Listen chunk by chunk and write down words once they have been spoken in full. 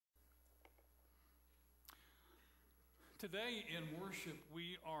Today in worship,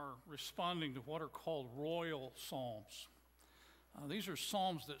 we are responding to what are called royal psalms. These are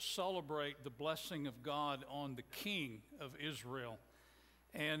psalms that celebrate the blessing of God on the king of Israel,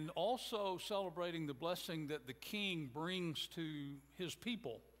 and also celebrating the blessing that the king brings to his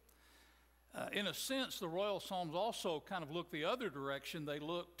people. In a sense, the royal psalms also kind of look the other direction. They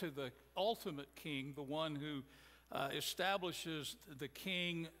look to the ultimate king, the one who establishes the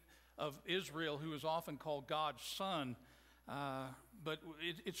king of Israel, who is often called God's son. But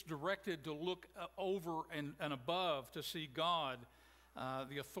it's directed to look over and above to see God,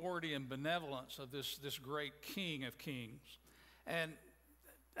 the authority and benevolence of this great King of Kings. And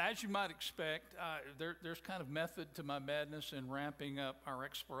as you might expect, there's kind of method to my madness in ramping up our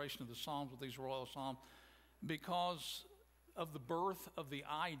exploration of the Psalms with these royal psalms, because of the birth of the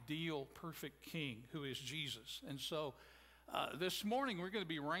ideal perfect King, who is Jesus. And so this morning, we're going to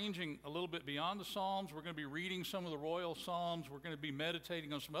be ranging a little bit beyond the Psalms. We're going to be reading some of the royal Psalms. We're going to be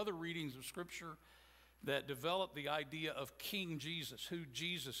meditating on some other readings of Scripture that develop the idea of King Jesus, who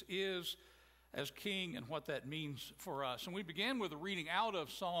Jesus is as King and what that means for us. And we began with a reading out of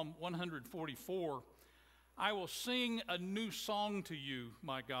Psalm 144. I will sing a new song to you,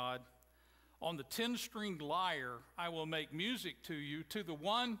 my God. On the 10-stringed lyre, I will make music to you, to the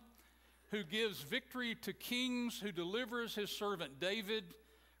one who gives victory to kings, who delivers his servant David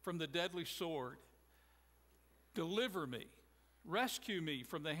from the deadly sword. Deliver me, rescue me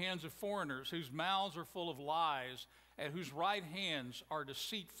from the hands of foreigners, whose mouths are full of lies, and whose right hands are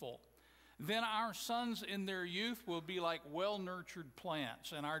deceitful. Then our sons in their youth will be like well-nurtured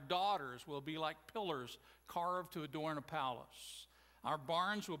plants, and our daughters will be like pillars carved to adorn a palace. Our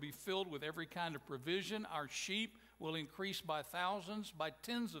barns will be filled with every kind of provision. Our sheep will increase by thousands, by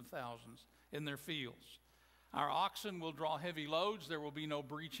tens of thousands in their fields. Our oxen will draw heavy loads. There will be no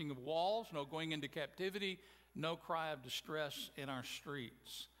breaching of walls, no going into captivity, no cry of distress in our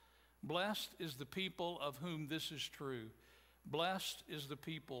streets. Blessed is the people of whom this is true. Blessed is the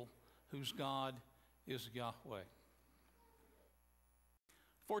people whose God is Yahweh.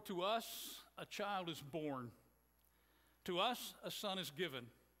 For to us a child is born, to us a son is given,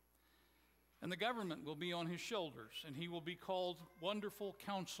 and the government will be on his shoulders, and he will be called Wonderful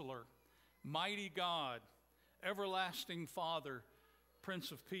Counselor, Mighty God, Everlasting Father,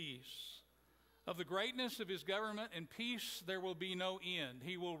 Prince of Peace. Of the greatness of his government and peace there will be no end.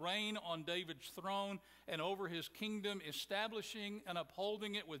 He will reign on David's throne and over his kingdom, establishing and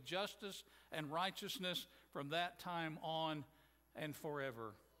upholding it with justice and righteousness from that time on and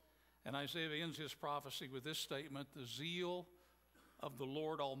forever. And Isaiah ends his prophecy with this statement: the zeal of the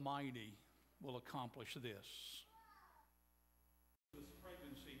Lord Almighty will accomplish this. This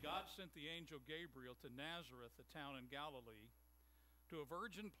pregnancy, God sent the angel Gabriel to Nazareth, a town in Galilee, to a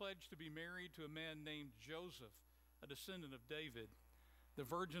virgin pledged to be married to a man named Joseph, a descendant of David. The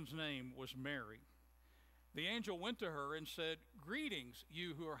virgin's name was Mary. The angel went to her and said, "Greetings,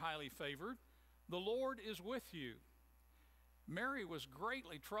 you who are highly favored. The Lord is with you." Mary was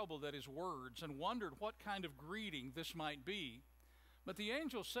greatly troubled at his words and wondered what kind of greeting this might be. But the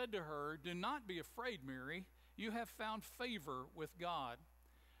angel said to her, "Do not be afraid, Mary. You have found favor with God.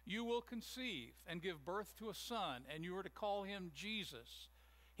 You will conceive and give birth to a son, and you are to call him Jesus.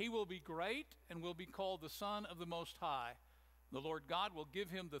 He will be great and will be called the Son of the Most High. The Lord God will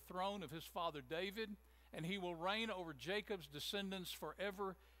give him the throne of his father David, and he will reign over Jacob's descendants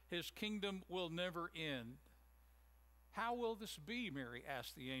forever. His kingdom will never end." "How will this be," Mary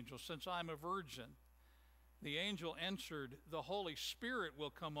asked the angel, "since I'm a virgin?" The angel answered, "The Holy Spirit will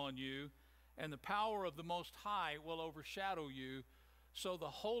come on you, and the power of the Most High will overshadow you. So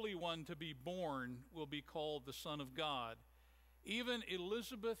the Holy One to be born will be called the Son of God. Even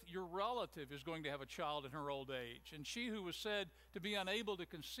Elizabeth, your relative, is going to have a child in her old age, and she who was said to be unable to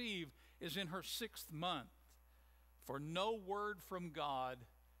conceive is in her 6th month. For no word from God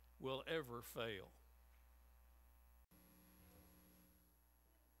will ever fail."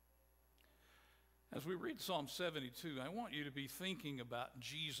 As we read Psalm 72, I want you to be thinking about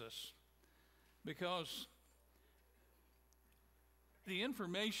Jesus, because the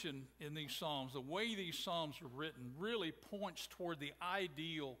information in these Psalms, the way these Psalms are written, really points toward the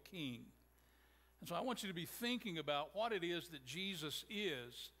ideal king. And so I want you to be thinking about what it is that Jesus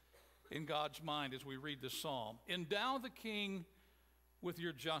is in God's mind as we read this Psalm. Endow the king with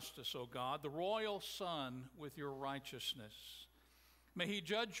your justice, O God, the royal son with your righteousness. May he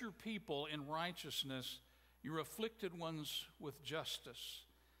judge your people in righteousness, your afflicted ones with justice.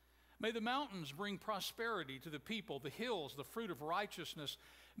 May the mountains bring prosperity to the people, the hills, the fruit of righteousness.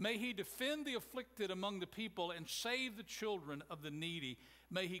 May he defend the afflicted among the people and save the children of the needy.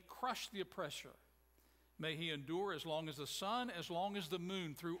 May he crush the oppressor. May he endure as long as the sun, as long as the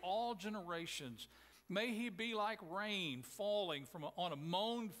moon, through all generations. May he be like rain falling on a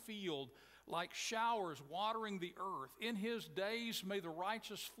mown field, like showers watering the earth. In his days may the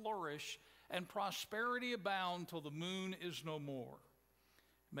righteous flourish, and prosperity abound till the moon is no more.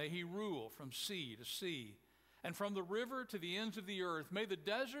 May he rule from sea to sea, and from the river to the ends of the earth. May the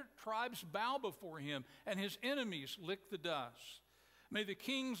desert tribes bow before him, and his enemies lick the dust. May the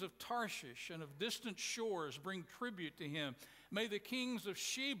kings of Tarshish and of distant shores bring tribute to him. May the kings of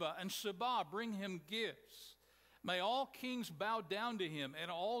Sheba and Seba bring him gifts. May all kings bow down to him,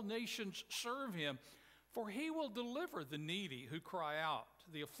 and all nations serve him. For he will deliver the needy who cry out,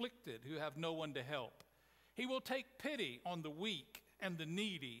 the afflicted who have no one to help. He will take pity on the weak and the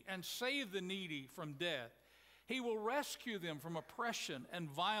needy, and save the needy from death. He will rescue them from oppression and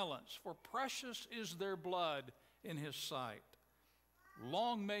violence, for precious is their blood in his sight.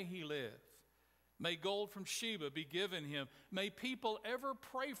 Long may he live. May gold from Sheba be given him. May people ever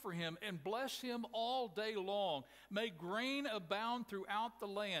pray for him and bless him all day long. May grain abound throughout the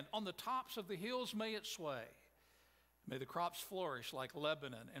land. On the tops of the hills may it sway. May the crops flourish like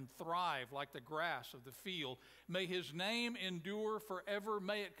Lebanon and thrive like the grass of the field. May his name endure forever.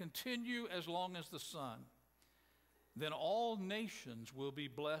 May it continue as long as the sun. Then all nations will be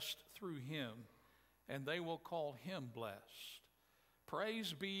blessed through him, and they will call him blessed.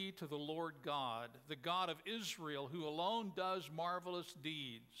 Praise be to the Lord God, the God of Israel, who alone does marvelous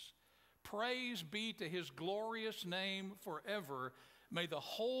deeds. Praise be to his glorious name forever. May the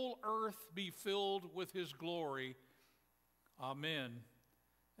whole earth be filled with his glory. Amen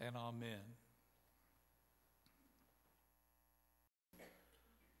and amen.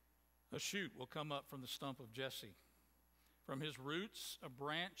 A shoot will come up from the stump of Jesse. From his roots, a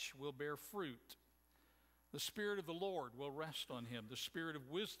branch will bear fruit. The Spirit of the Lord will rest on him, the Spirit of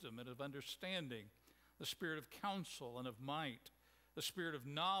wisdom and of understanding, the Spirit of counsel and of might, the Spirit of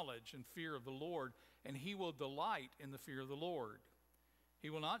knowledge and fear of the Lord, and he will delight in the fear of the Lord. He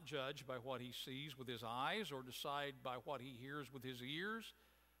will not judge by what he sees with his eyes or decide by what he hears with his ears,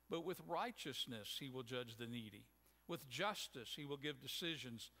 but with righteousness he will judge the needy. With justice he will give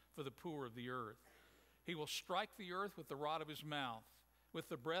decisions for the poor of the earth. He will strike the earth with the rod of his mouth. With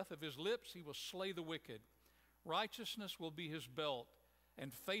the breath of his lips he will slay the wicked. Righteousness will be his belt,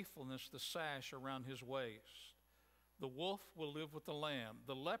 and faithfulness the sash around his waist. The wolf will live with the lamb.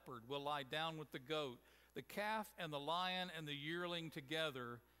 The leopard will lie down with the goat. The calf and the lion and the yearling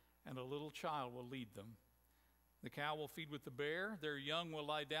together, and a little child will lead them. The cow will feed with the bear. Their young will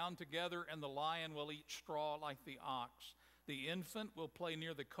lie down together, and the lion will eat straw like the ox. The infant will play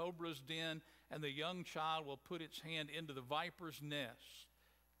near the cobra's den, and the young child will put its hand into the viper's nest.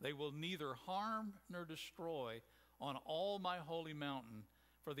 They will neither harm nor destroy on all my holy mountain,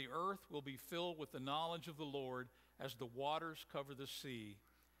 for the earth will be filled with the knowledge of the Lord as the waters cover the sea.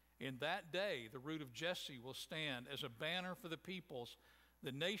 In that day, the root of Jesse will stand as a banner for the peoples.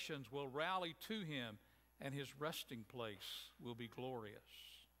 The nations will rally to him, and his resting place will be glorious.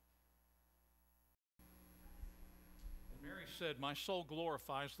 And Mary said, "My soul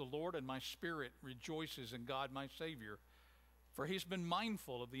glorifies the Lord, and my spirit rejoices in God my Savior, for he's been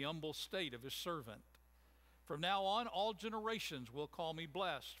mindful of the humble state of his servant. From now on, all generations will call me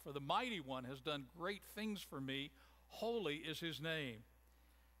blessed, for the Mighty One has done great things for me. Holy is his name.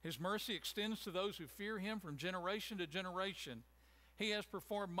 His mercy extends to those who fear him from generation to generation. He has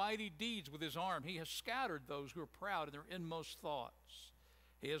performed mighty deeds with his arm. He has scattered those who are proud in their inmost thoughts.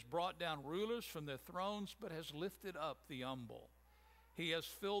 He has brought down rulers from their thrones, but has lifted up the humble. He has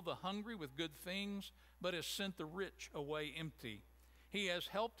filled the hungry with good things, but has sent the rich away empty. He has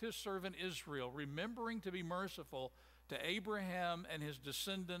helped his servant Israel, remembering to be merciful to Abraham and his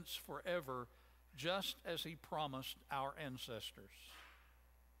descendants forever, just as he promised our ancestors.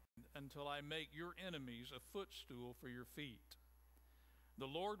 Until I make your enemies a footstool for your feet. The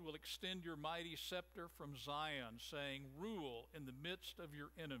Lord will extend your mighty scepter from Zion, saying, rule in the midst of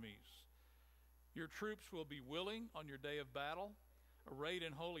your enemies. Your troops will be willing on your day of battle. Arrayed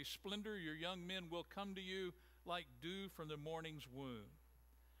in holy splendor, your young men will come to you like dew from the morning's womb.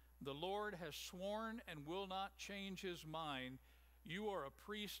 The Lord has sworn and will not change his mind. You are a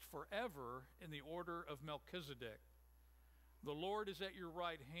priest forever in the order of Melchizedek. The Lord is at your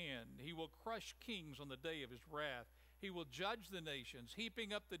right hand. He will crush kings on the day of his wrath. He will judge the nations,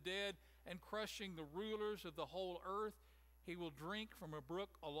 heaping up the dead and crushing the rulers of the whole earth. He will drink from a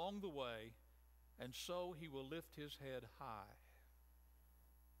brook along the way, and so he will lift his head high.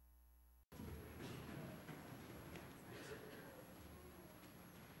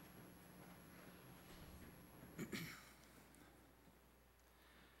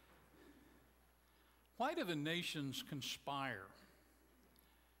 Why do the nations conspire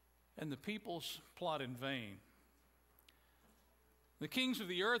and the peoples plot in vain? The kings of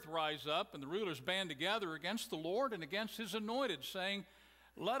the earth rise up and the rulers band together against the Lord and against his anointed, saying,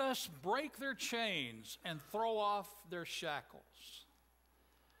 let us break their chains and throw off their shackles.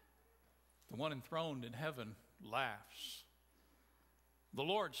 The one enthroned in heaven laughs. The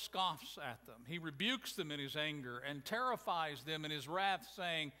Lord scoffs at them. He rebukes them in his anger and terrifies them in his wrath,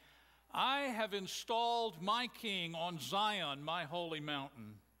 saying, I have installed my king on Zion, my holy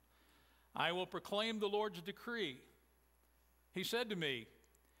mountain. I will proclaim the Lord's decree. He said to me,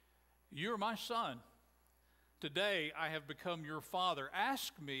 you are my son. Today I have become your father.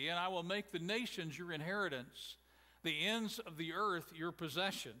 Ask me, and I will make the nations your inheritance, the ends of the earth your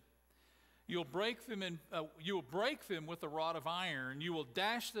possession. You'll break them with a rod of iron. You will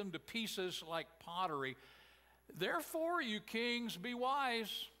dash them to pieces like pottery. Therefore, you kings, be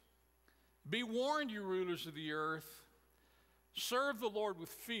wise. Be warned, you rulers of the earth. Serve the Lord with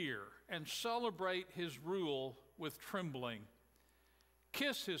fear and celebrate his rule with trembling.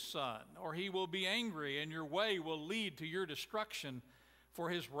 Kiss his son, or he will be angry, and your way will lead to your destruction,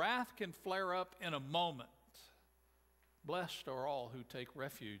 for his wrath can flare up in a moment. Blessed are all who take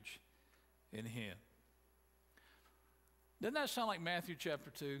refuge in him. Doesn't that sound like Matthew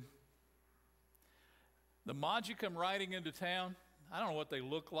chapter 2? The Magi come riding into town. I don't know what they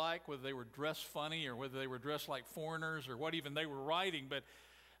look like, whether they were dressed funny or whether they were dressed like foreigners or what even they were riding, but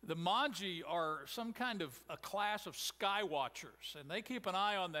the Magi are some kind of a class of sky watchers, and they keep an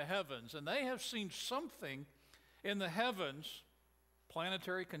eye on the heavens, and they have seen something in the heavens,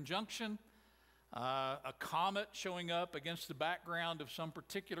 planetary conjunction, a comet showing up against the background of some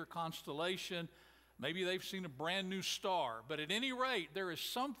particular constellation. Maybe they've seen a brand new star, but at any rate, there is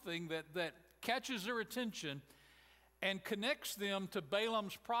something that catches their attention and connects them to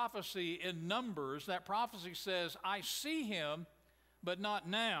Balaam's prophecy in Numbers. That prophecy says, I see him, but not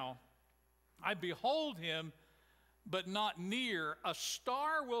now. I behold him, but not near. A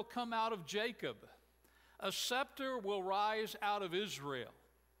star will come out of Jacob. A scepter will rise out of Israel.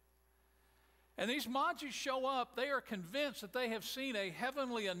 And these Magi show up. They are convinced that they have seen a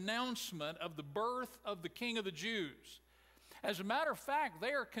heavenly announcement of the birth of the King of the Jews. As a matter of fact,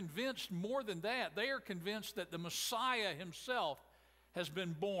 they are convinced more than that. They are convinced that the Messiah himself has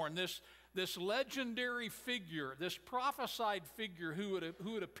been born. This legendary figure, this prophesied figure who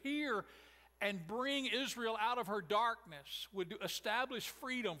would appear and bring Israel out of her darkness, would establish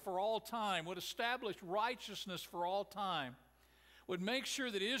freedom for all time, would establish righteousness for all time, would make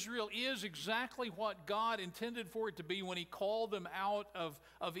sure that Israel is exactly what God intended for it to be when he called them out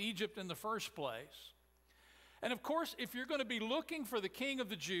of Egypt in the first place. And of course, if you're going to be looking for the King of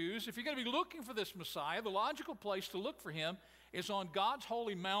the Jews, if you're going to be looking for this Messiah, the logical place to look for him is on God's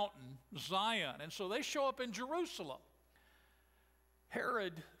holy mountain, Zion. And so they show up in Jerusalem.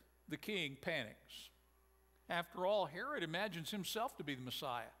 Herod the king panics. After all, Herod imagines himself to be the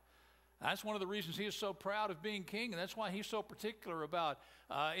Messiah. That's one of the reasons he is so proud of being king, and that's why he's so particular about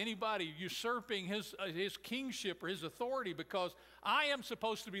anybody usurping his kingship or his authority, because I am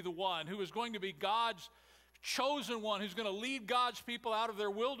supposed to be the one who is going to be God's chosen one, who's going to lead God's people out of their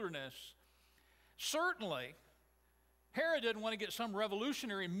wilderness. Certainly, Herod didn't want to get some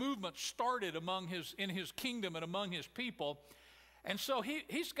revolutionary movement started in his kingdom and among his people. And so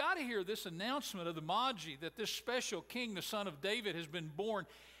he's got to hear this announcement of the Magi that this special king, the son of David, has been born.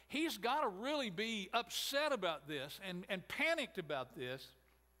 He's got to really be upset about this and panicked about this.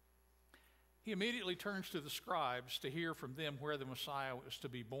 He immediately turns to the scribes to hear from them where the Messiah was to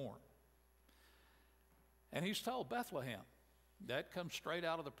be born. And he's told Bethlehem. That comes straight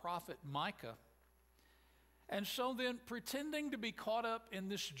out of the prophet Micah. And so then, pretending to be caught up in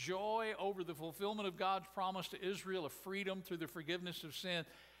this joy over the fulfillment of God's promise to Israel of freedom through the forgiveness of sin,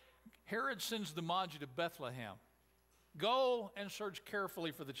 Herod sends the Magi to Bethlehem. Go and search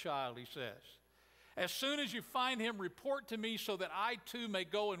carefully for the child, he says. As soon as you find him, report to me so that I too may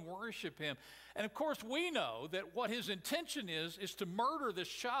go and worship him. And of course, we know that what his intention is to murder this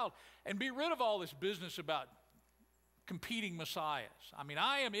child and be rid of all this business about competing messiahs. I mean,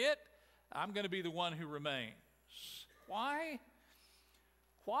 I am it. I'm going to be the one who remains. Why?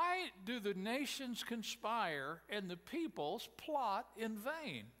 Why do the nations conspire and the peoples plot in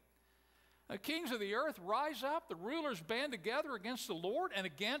vain? The kings of the earth rise up, the rulers band together against the Lord and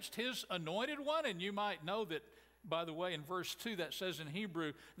against his anointed one. And you might know that, by the way, in verse 2 that says in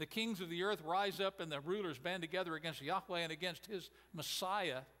Hebrew, the kings of the earth rise up and the rulers band together against Yahweh and against his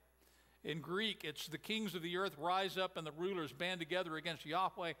Messiah. In Greek, it's the kings of the earth rise up and the rulers band together against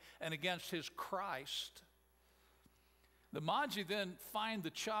Yahweh and against his Christ. The Magi then find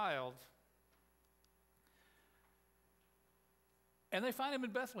the child And they find him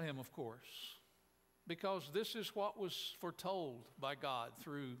in Bethlehem, of course, because this is what was foretold by God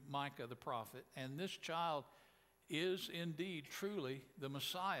through Micah the prophet. And this child is indeed truly the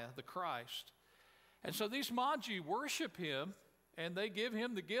Messiah, the Christ. And so these Magi worship him, and they give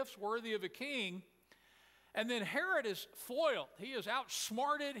him the gifts worthy of a king. And then Herod is foiled. He is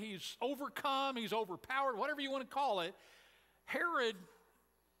outsmarted. He's overcome. He's overpowered, whatever you want to call it. Herod,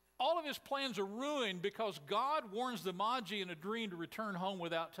 all of his plans are ruined because God warns the Magi in a dream to return home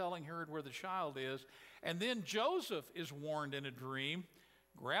without telling Herod where the child is. And then Joseph is warned in a dream,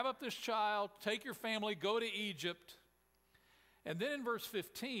 grab up this child, take your family, go to Egypt. And then in verse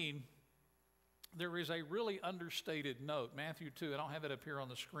 15, there is a really understated note. Matthew 2, I don't have it up here on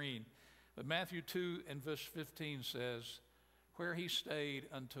the screen, but Matthew 2 and verse 15 says, where he stayed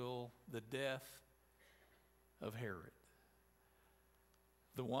until the death of Herod.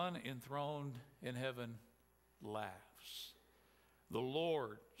 The one enthroned in heaven laughs. The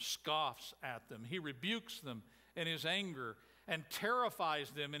Lord scoffs at them. He rebukes them in his anger and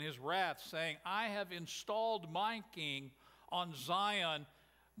terrifies them in his wrath, saying, I have installed my king on Zion,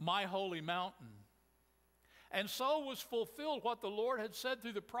 my holy mountain. And so was fulfilled what the Lord had said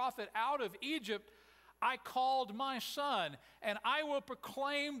through the prophet, out of Egypt I called my son, and I will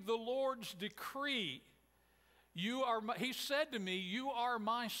proclaim the Lord's decree. He said to me, you are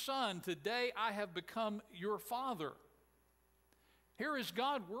my son. Today I have become your father. Here is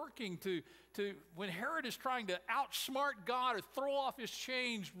God working to when Herod is trying to outsmart God or throw off his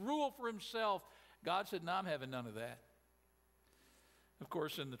chains, rule for himself, God said, no, I'm having none of that. Of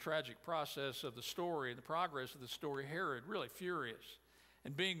course, in the tragic process of the story and the progress of the story, Herod, really furious,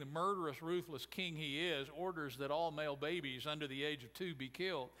 and being the murderous, ruthless king he is, orders that all male babies under the age of 2 be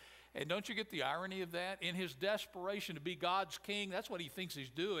killed. And don't you get the irony of that? In his desperation to be God's king, that's what he thinks he's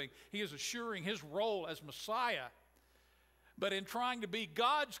doing. He is assuring his role as Messiah. But in trying to be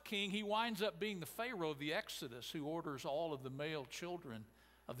God's king, he winds up being the Pharaoh of the Exodus, who orders all of the male children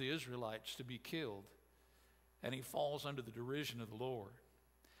of the Israelites to be killed. And he falls under the derision of the Lord.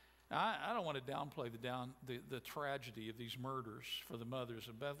 Now, I don't want to downplay the tragedy of these murders for the mothers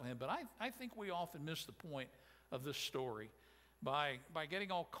of Bethlehem, but I think we often miss the point of this story by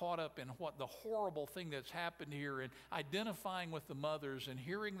getting all caught up in what the horrible thing that's happened here, and identifying with the mothers and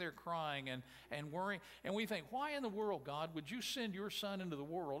hearing their crying and worrying. And we think, why in the world, God, would you send your son into the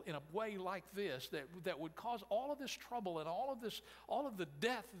world in a way like this that would cause all of this trouble and all of the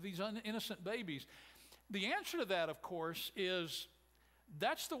death of these innocent babies? The answer to that, of course, is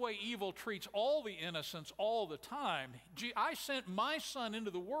that's the way evil treats all the innocents all the time. I sent my son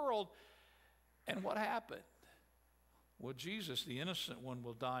into the world, and what happened? Well, Jesus, the innocent one,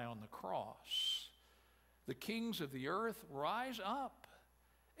 will die on the cross. The kings of the earth rise up,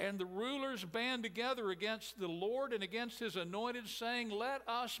 and the rulers band together against the Lord and against his anointed, saying, let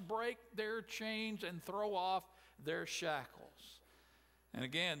us break their chains and throw off their shackles. And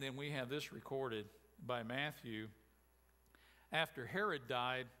again, then we have this recorded by Matthew. After Herod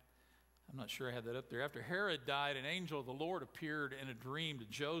died, I'm not sure I had that up there. After Herod died, an angel of the Lord appeared in a dream to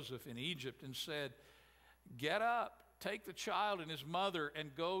Joseph in Egypt and said, get up, take the child and his mother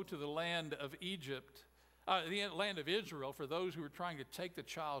and go to the land of Egypt, the land of Israel, for those who were trying to take the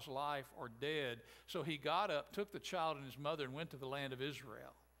child's life are dead. So he got up, took the child and his mother, and went to the land of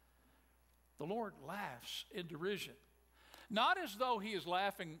Israel. The Lord laughs in derision. Not as though he is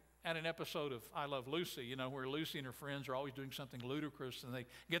laughing at an episode of I Love Lucy, where Lucy and her friends are always doing something ludicrous, and they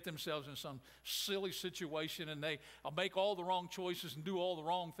get themselves in some silly situation, and they make all the wrong choices and do all the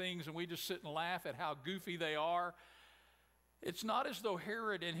wrong things, and we just sit and laugh at how goofy they are. It's not as though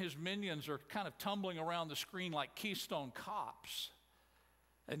Herod and his minions are kind of tumbling around the screen like Keystone Cops.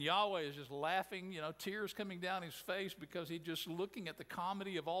 And Yahweh is just laughing, tears coming down his face because he's just looking at the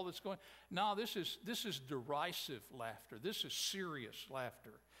comedy of all that's going. No, this is derisive laughter. This is serious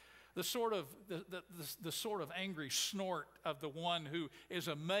laughter. The sort of angry snort of the one who is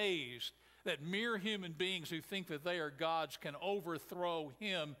amazed that mere human beings who think that they are gods can overthrow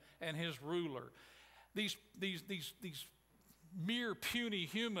him and his ruler. These mere puny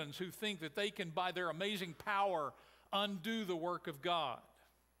humans who think that they can, by their amazing power, undo the work of God.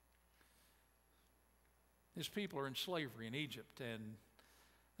 His people are in slavery in Egypt, and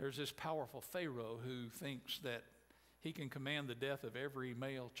there's this powerful Pharaoh who thinks that he can command the death of every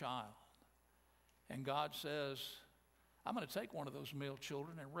male child. And God says, I'm going to take one of those male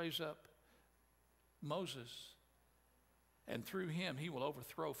children and raise up Moses. And through him, he will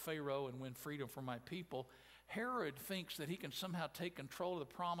overthrow Pharaoh and win freedom for my people. Herod thinks that he can somehow take control of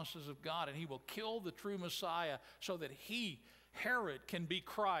the promises of God, and he will kill the true Messiah so that he Herod can be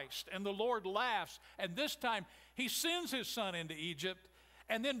Christ. And the Lord laughs. And this time he sends his son into Egypt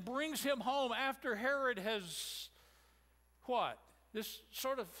and then brings him home after Herod has, what? Just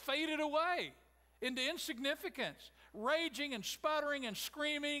sort of faded away into insignificance, raging and sputtering and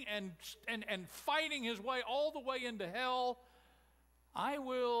screaming and fighting his way all the way into hell. I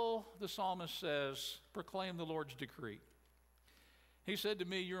will, the psalmist says, proclaim the Lord's decree. He said to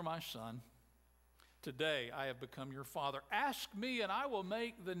me, you're my son. Today I have become your father. Ask me, and I will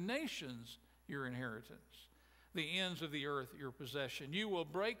make the nations your inheritance, the ends of the earth your possession. You will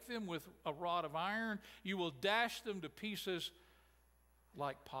break them with a rod of iron. You will dash them to pieces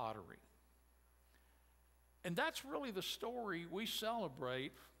like pottery. And that's really the story we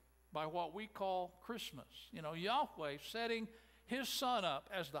celebrate by what we call Christmas. You know, Yahweh setting his son up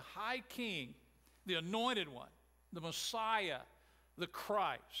as the high king, the anointed one, the Messiah, the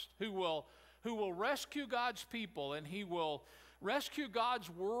Christ, who will rescue God's people, and he will rescue God's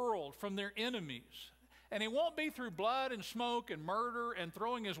world from their enemies. And it won't be through blood and smoke and murder and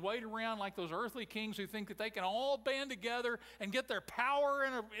throwing his weight around like those earthly kings who think that they can all band together and get their power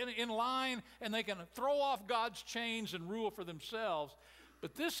in line and they can throw off God's chains and rule for themselves.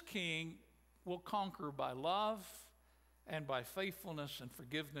 But this king will conquer by love and by faithfulness and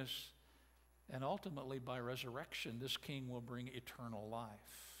forgiveness, and ultimately by resurrection. This king will bring eternal life.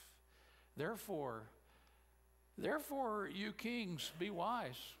 Therefore, you kings, be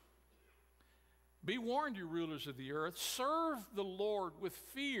wise. Be warned, you rulers of the earth. Serve the Lord with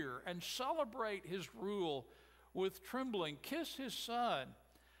fear and celebrate his rule with trembling. Kiss his son,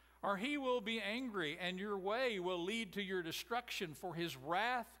 or he will be angry, and your way will lead to your destruction, for his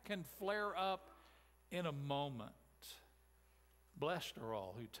wrath can flare up in a moment. Blessed are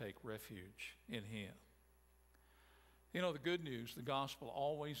all who take refuge in him. You know, the good news, the gospel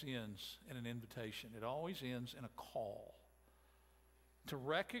always ends in an invitation. It always ends in a call to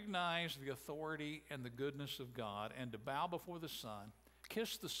recognize the authority and the goodness of God and to bow before the Son.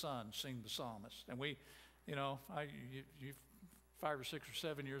 Kiss the Son, sing the psalmist. And we, you know, you're 5 or 6 or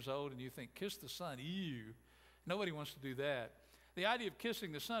 7 years old and you think, kiss the Son, ew. Nobody wants to do that. The idea of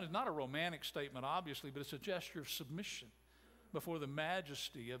kissing the Son is not a romantic statement, obviously, but it's a gesture of submission before the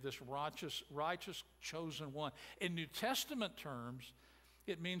majesty of this righteous chosen one. In New Testament terms,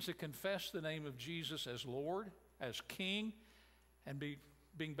 it means to confess the name of Jesus as Lord, as King, and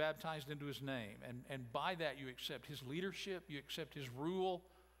being baptized into his name. And by that you accept his leadership, you accept his rule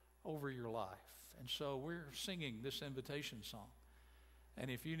over your life. And so we're singing this invitation song. And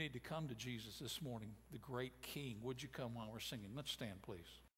if you need to come to Jesus this morning, the great King, would you come while we're singing? Let's stand, please.